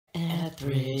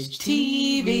Etheridge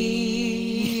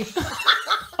TV.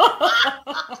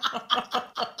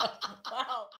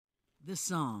 Wow. This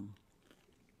song.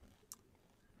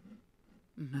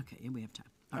 Okay, we have time.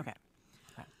 All right.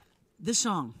 Okay. This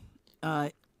song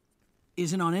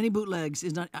isn't on any bootlegs.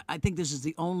 Is not. I think this is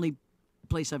the only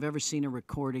place I've ever seen a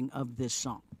recording of this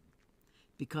song,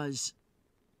 because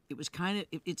it was kind of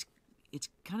it's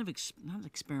kind of not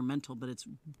experimental, but it's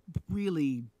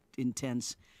really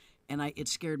intense, and it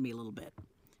scared me a little bit.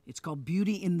 It's called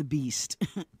 "Beauty in the Beast."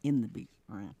 In the Beast.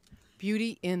 All right.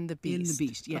 Beauty in the Beast. In the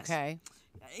Beast. Yes. Okay.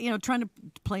 Trying to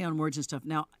play on words and stuff.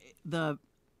 Now, the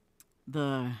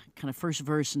kind of first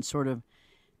verse and sort of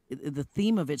the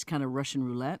theme of it's kind of Russian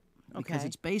roulette, because Okay.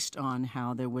 it's based on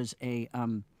how there was a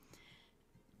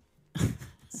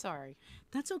Sorry.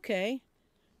 that's okay.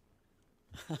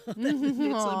 it's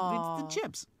the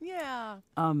chips. Yeah.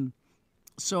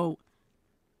 So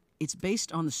it's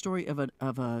based on the story of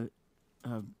a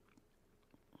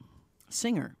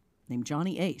singer named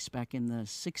Johnny Ace back in the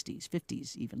 60s,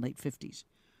 50s, even late 50s,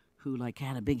 who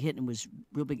had a big hit and was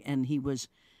real big, and he was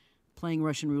playing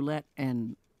Russian roulette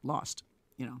and lost,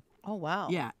 Oh wow.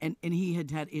 Yeah, and he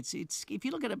had it's if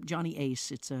you look at Johnny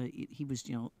Ace, he was,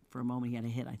 for a moment he had a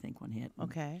hit, I think one hit.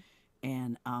 Okay.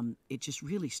 And it just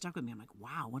really stuck with me. I'm like,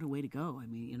 wow, what a way to go. I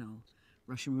mean,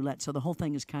 Russian roulette. So the whole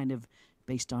thing is kind of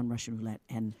based on Russian roulette.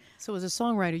 And So as a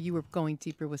songwriter, you were going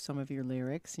deeper with some of your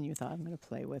lyrics, and you thought, I'm going to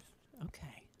play with.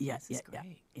 Okay. yeah, This is yeah,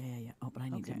 great. yeah. Oh, but I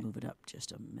need to Okay. move it up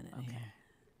just a minute Okay. here.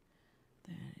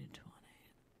 30, 20.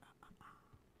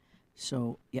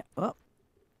 So, yeah. Oh.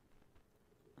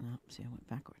 No, see, I went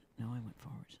backward. No, I went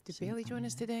forwards. Did See, Bailey I'm join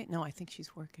us gonna- today? No, I think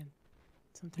she's working.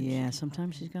 Sometimes. Yeah, she's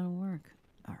sometimes working. she's got to work.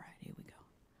 All right, here we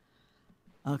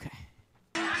go. Okay.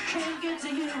 Can't get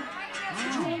to you. Oh,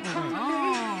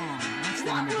 that's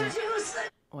the end of it.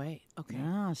 Wait. Okay.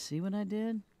 Ah, see what I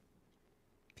did?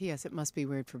 P.S. It must be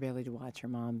weird for Bailey to watch her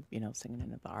mom, singing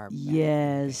in a bar. back in the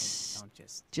Yes. band.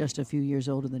 Don't Just a few years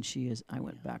older than she is. I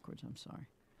went backwards. I'm sorry.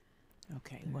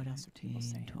 Okay. What else are people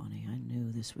 13, saying? 20. I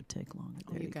knew this would take longer.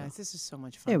 Oh, There you you guys, go. this is so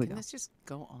much fun. There we Can go. this just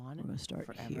go on? We're going to start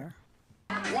forever? here.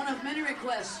 One of many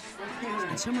requests from you.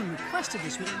 And someone requested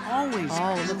this. We always.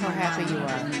 Oh, look how happy you are.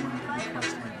 are.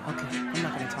 Okay, I'm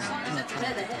not going to talk. I'm not Dead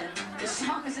talking. ahead. The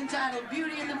song is entitled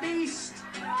Beauty and the Beast.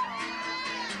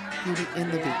 Beauty in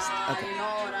the Beast. You Okay.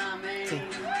 know what I mean. See, I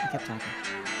kept talking.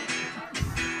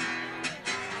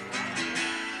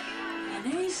 An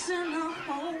ace in the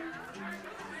hole.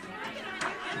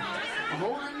 A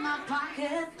hole in my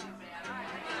pocket.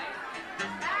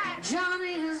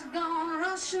 Johnny has gone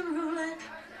Russian roulette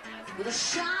with a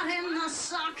shot in the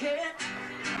socket.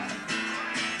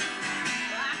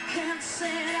 I can't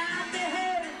say it out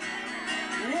there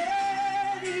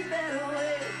any better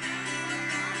way.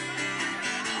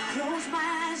 I close my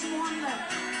eyes and wonder,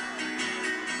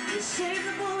 you save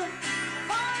the bullet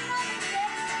for another day.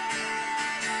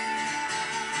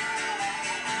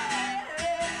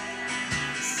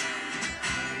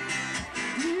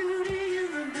 Beauty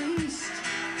and the Beast.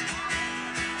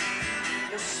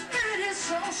 Your spirit is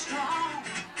so strong,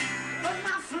 but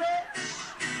my flesh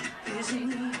is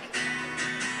weak.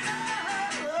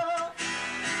 Oh,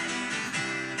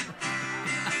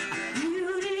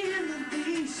 Beauty and the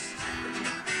Beast.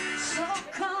 So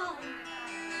come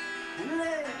and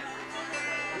lay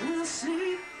we'll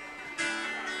sleep,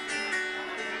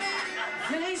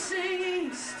 facing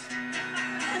east,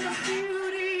 and the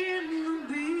beauty in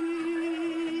the beast.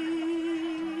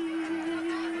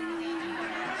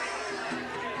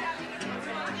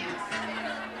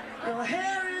 Your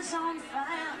hair is on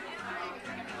fire,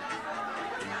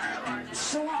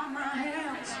 so are my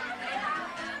hands.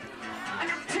 I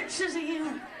got pictures of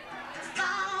you,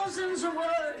 thousands of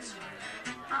words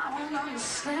I don't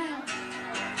understand.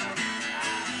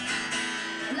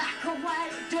 Black or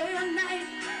white, day or night,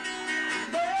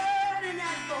 burning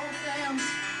at both ends.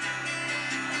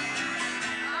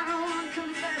 I don't want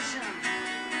confession.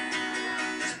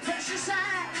 This precious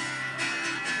eyes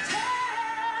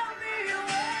tell me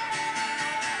away.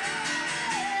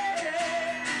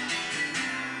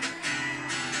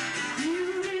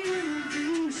 Beauty and the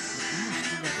Beast.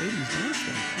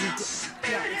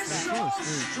 Spirit is so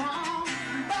strong,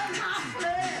 but my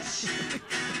flesh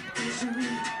is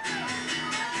weak.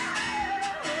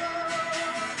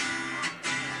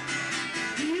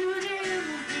 Beauty and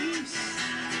the Beast.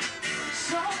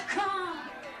 So come,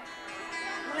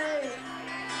 lay,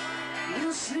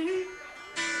 you'll sleep,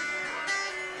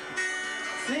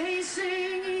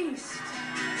 facing east.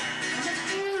 The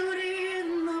beauty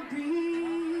and the Beast.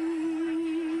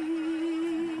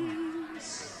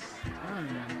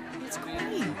 It's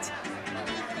great.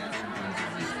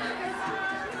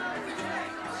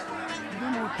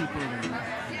 people in.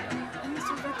 And this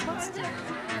was requested.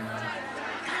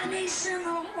 Got an ace in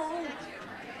the hole,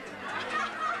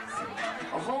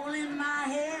 a hole in my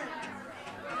head.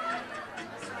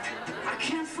 I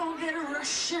can't forget a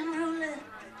Russian roulette,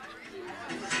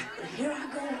 but here I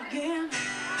go again.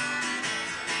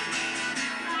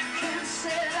 I can't say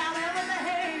that I'll ever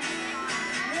behave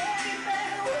any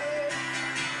better way.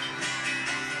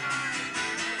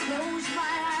 Close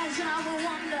my eyes and I will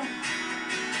wonder,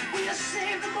 will you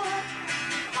save the book?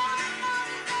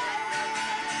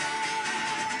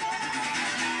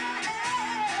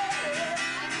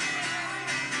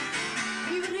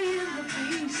 Beauty and the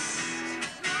Beast.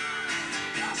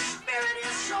 Your spirit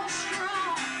is so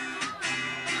strong.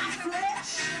 My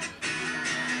flesh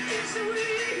is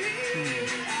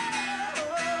weak.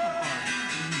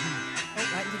 Oh,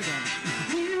 right into the game.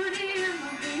 Beauty and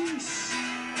the Beast.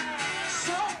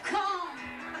 So calm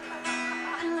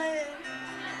and lay.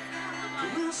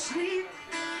 We'll sleep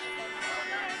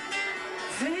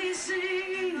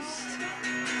facing east.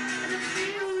 And the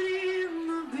Beauty and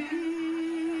the Beast.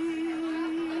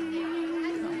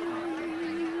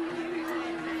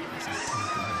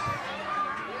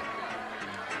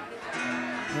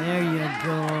 There you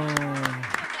go.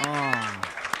 Oh,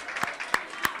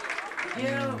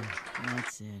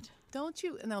 that's it. Don't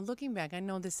you now looking back? I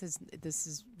know this has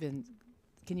been.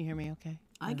 Can you hear me? Okay.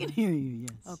 I can hear you.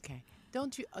 Yes. Okay.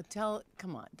 Don't you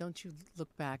Come on. Don't you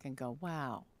look back and go,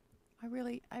 "Wow, I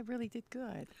really did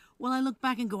good." Well, I look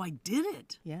back and go, I did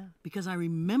it. Yeah. Because I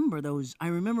remember those. I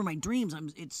remember my dreams.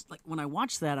 It's like when I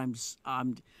watch that, I'm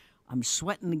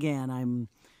sweating again.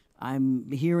 I'm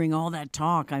hearing all that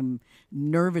talk. I'm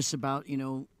nervous about,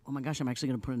 oh my gosh, I'm actually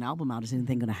going to put an album out. Is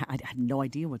anything going to? I have no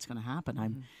idea what's going to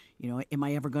happen. Am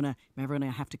I ever going to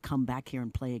have to come back here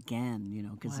and play again?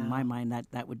 Because in my mind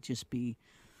that would just be,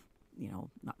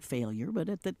 not failure, but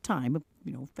at the time,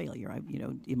 failure.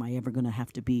 Am I ever going to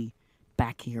have to be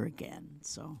back here again?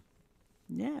 So,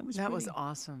 yeah, it was. That was pretty-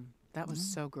 awesome. That was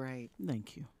so great.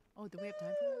 Thank you. Oh, do we have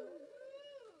time for